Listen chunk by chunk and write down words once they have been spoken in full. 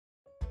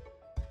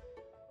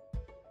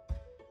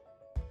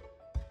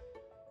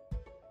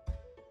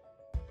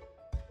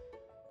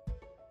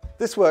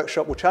This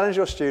workshop will challenge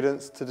your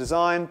students to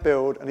design,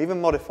 build and even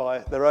modify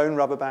their own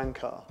rubber band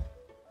car.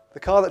 The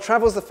car that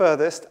travels the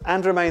furthest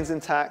and remains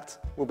intact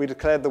will be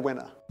declared the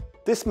winner.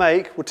 This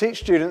make will teach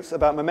students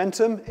about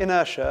momentum,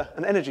 inertia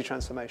and energy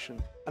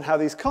transformation and how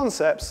these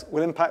concepts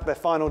will impact their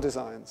final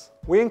designs.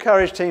 We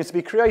encourage teams to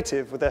be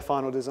creative with their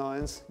final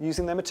designs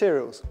using their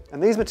materials,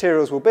 and these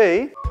materials will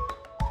be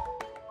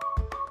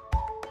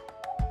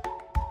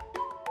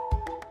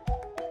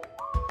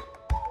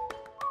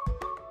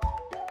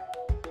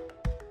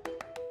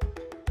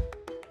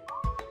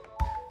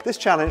This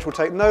challenge will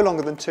take no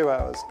longer than 2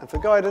 hours, and for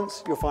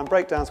guidance, you'll find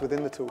breakdowns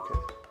within the toolkit.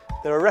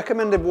 There are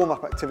recommended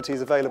warm-up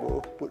activities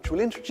available, which will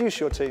introduce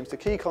your teams to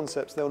key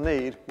concepts they'll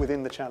need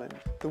within the challenge.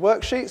 The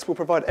worksheets will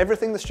provide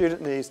everything the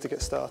student needs to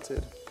get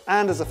started.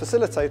 And as a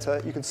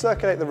facilitator, you can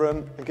circulate the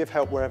room and give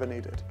help wherever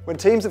needed. When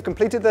teams have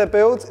completed their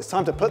builds, it's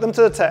time to put them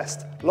to the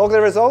test, log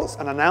their results,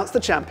 and announce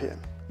the champion.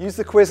 Use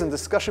the quiz and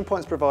discussion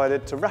points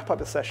provided to wrap up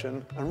the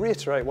session and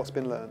reiterate what's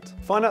been learned.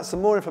 Find out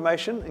some more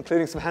information,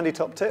 including some handy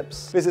top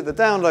tips. Visit the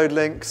download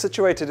link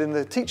situated in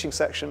the teaching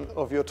section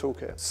of your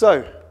toolkit.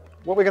 So,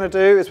 what we're going to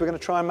do is we're going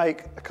to try and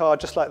make a card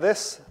just like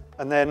this,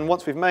 and then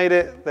once we've made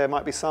it, there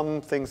might be some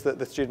things that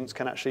the students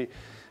can actually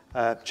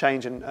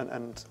change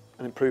and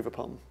improve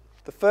upon.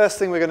 The first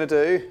thing we're going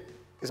to do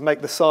is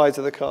make the sides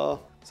of the car.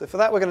 So for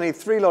that, we're going to need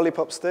 3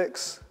 lollipop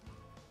sticks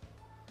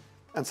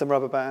and some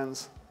rubber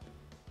bands.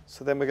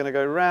 So then we're going to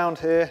go round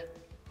here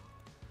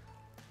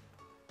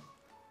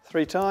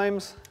 3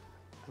 times,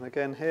 and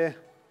again here.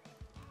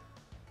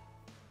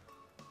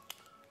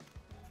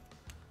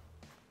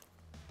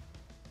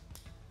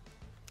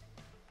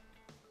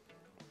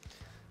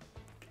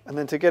 And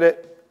then to get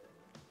it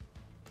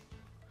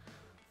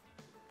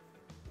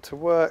to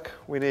work,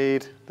 we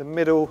need the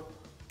middle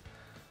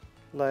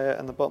layer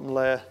and the bottom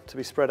layer to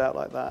be spread out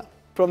like that.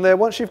 From there,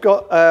 once you've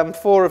got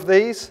 4 of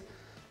these,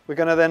 we're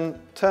going to then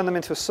turn them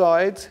into a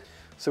side.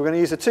 So we're going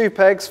to use the 2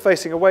 pegs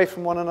facing away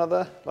from one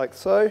another, like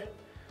so.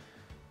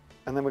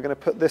 And then we're going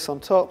to put this on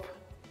top,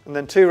 and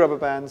then 2 rubber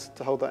bands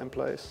to hold that in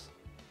place.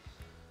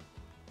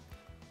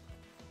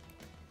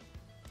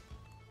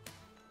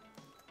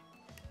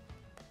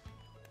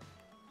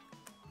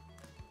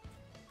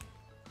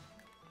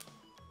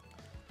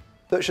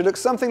 So it should look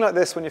something like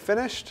this when you're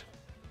finished,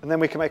 and then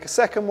we can make a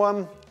second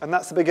one, and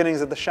that's the beginnings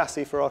of the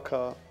chassis for our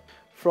car.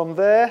 From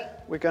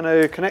there, we're going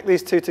to connect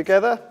these 2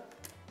 together.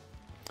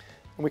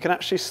 And we can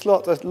actually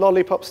slot a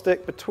lollipop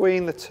stick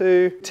between the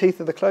 2 teeth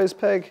of the clothes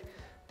peg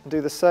and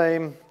do the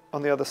same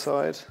on the other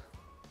side.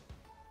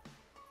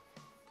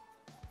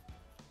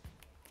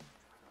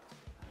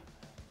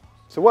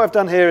 So what I've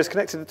done here is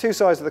connected the 2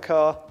 sides of the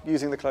car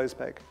using the clothes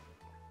peg.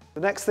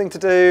 The next thing to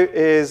do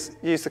is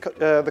use the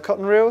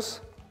cotton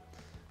reels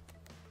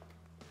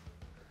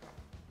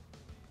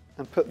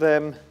and put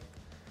them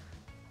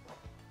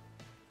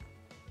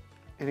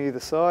in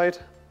either side.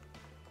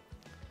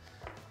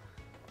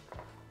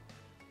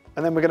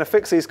 And then we're going to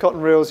fix these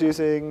cotton reels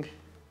using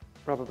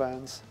rubber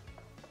bands.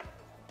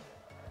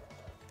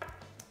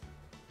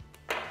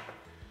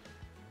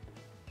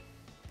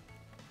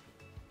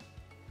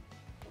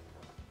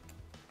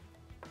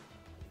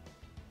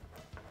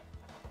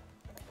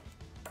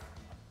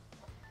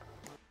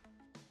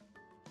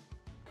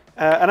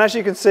 And as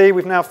you can see,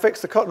 we've now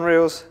fixed the cotton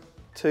reels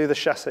to the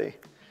chassis.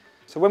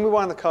 So when we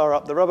wind the car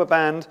up, the rubber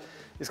band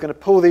is going to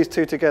pull these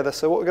 2 together.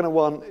 So what we're going to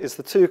want is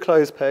the 2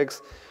 clothes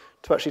pegs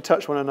to actually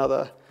touch one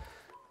another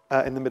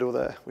in the middle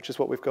there, which is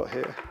what we've got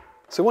here.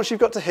 So once you've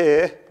got to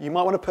here, you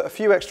might want to put a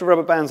few extra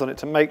rubber bands on it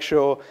to make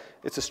sure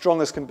it's as strong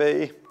as can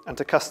be and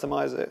to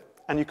customize it.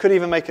 And you could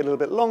even make it a little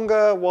bit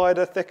longer,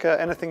 wider, thicker,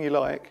 anything you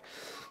like.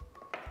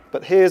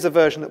 But here's a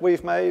version that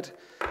we've made.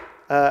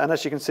 And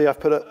as you can see, I've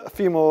put a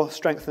few more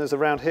strengtheners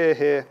around here,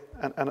 here,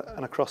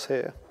 and across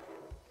here.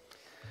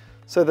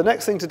 So the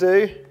next thing to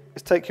do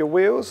is take your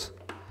wheels.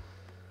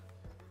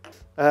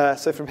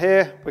 So from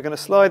here, we're going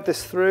to slide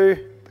this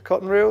through the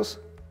cotton reels.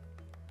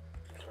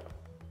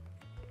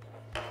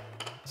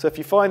 So if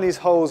you find these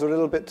holes are a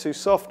little bit too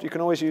soft, you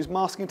can always use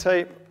masking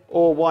tape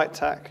or white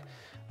tack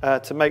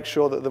to make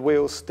sure that the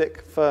wheels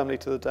stick firmly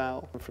to the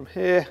dowel. And from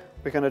here,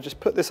 we're going to just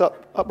put this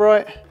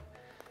upright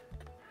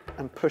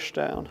and push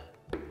down.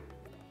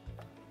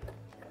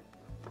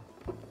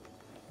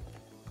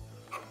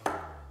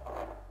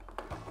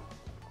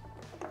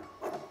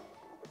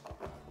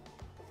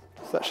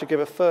 So that should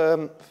give a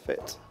firm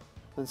fit.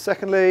 And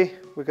secondly,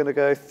 we're going to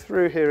go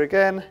through here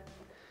again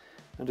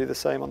and do the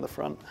same on the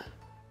front.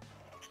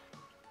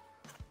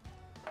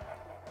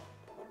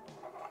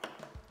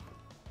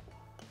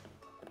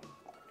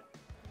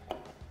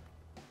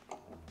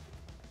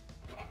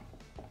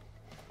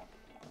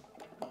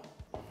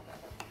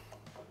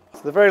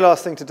 So the very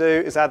last thing to do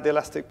is add the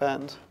elastic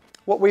band.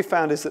 What we've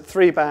found is that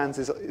 3 bands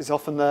is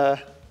often a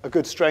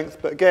good strength,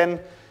 but again,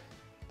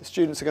 the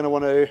students are going to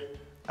want to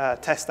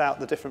test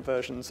out the different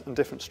versions and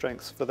different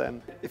strengths for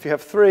them. If you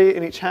have 3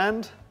 in each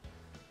hand,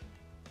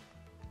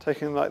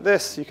 taking them like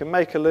this, you can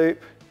make a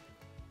loop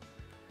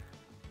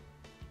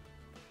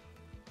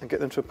and get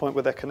them to a point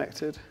where they're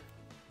connected.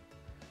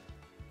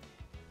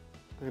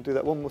 I'm going to do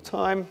that one more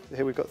time.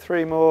 Here we've got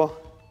 3 more,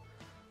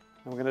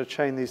 and we're going to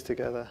chain these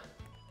together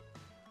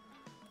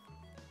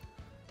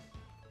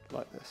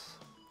like this.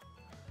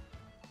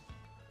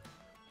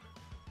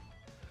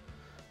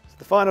 So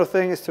the final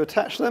thing is to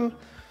attach them.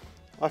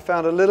 I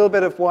found a little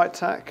bit of white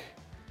tack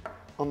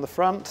on the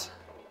front.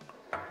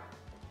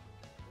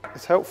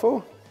 It's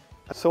helpful.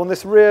 So on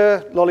this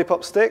rear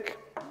lollipop stick,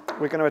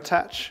 we're going to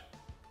attach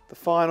the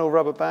final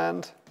rubber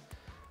band.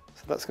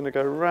 So that's going to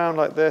go around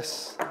like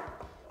this,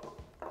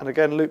 and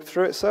again loop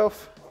through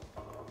itself.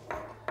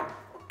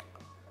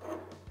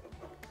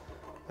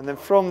 And then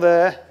from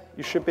there,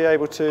 you should be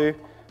able to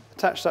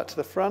attach that to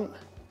the front,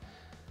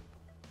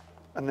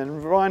 and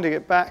then winding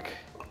it back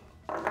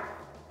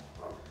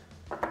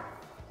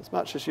as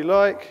much as you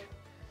like.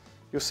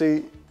 You'll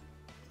see,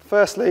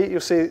 firstly,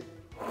 you'll see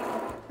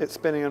it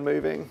spinning and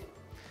moving.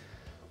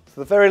 So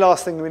the very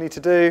last thing we need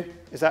to do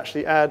is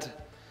actually add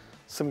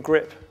some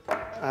grip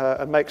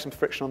and make some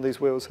friction on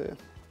these wheels here.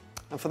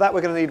 And for that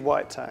we're going to need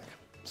white tack.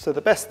 So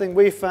the best thing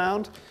we've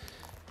found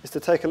is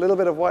to take a little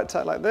bit of white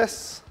tack like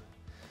this,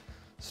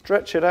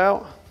 stretch it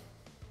out,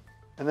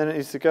 and then it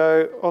needs to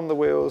go on the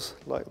wheels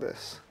like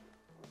this.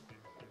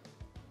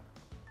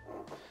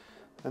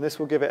 And this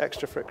will give it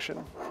extra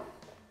friction.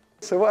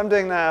 So what I'm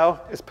doing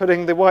now is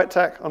putting the white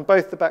tack on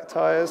both the back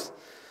tyres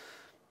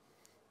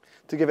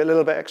to give it a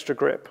little bit extra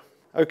grip.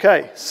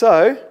 Okay,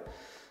 so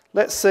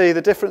let's see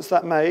the difference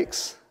that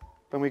makes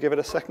when we give it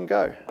a second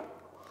go.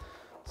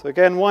 So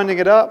again, winding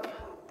it up.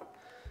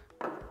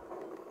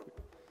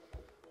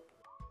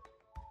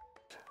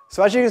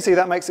 So as you can see,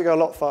 that makes it go a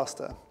lot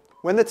faster.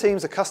 When the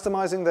teams are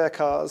customizing their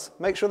cars,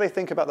 make sure they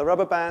think about the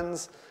rubber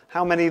bands,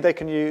 how many they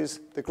can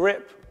use, the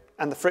grip,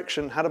 and the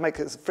friction, how to make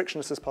it as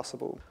frictionless as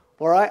possible.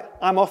 All right,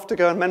 I'm off to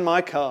go and mend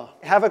my car.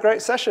 Have a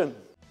great session.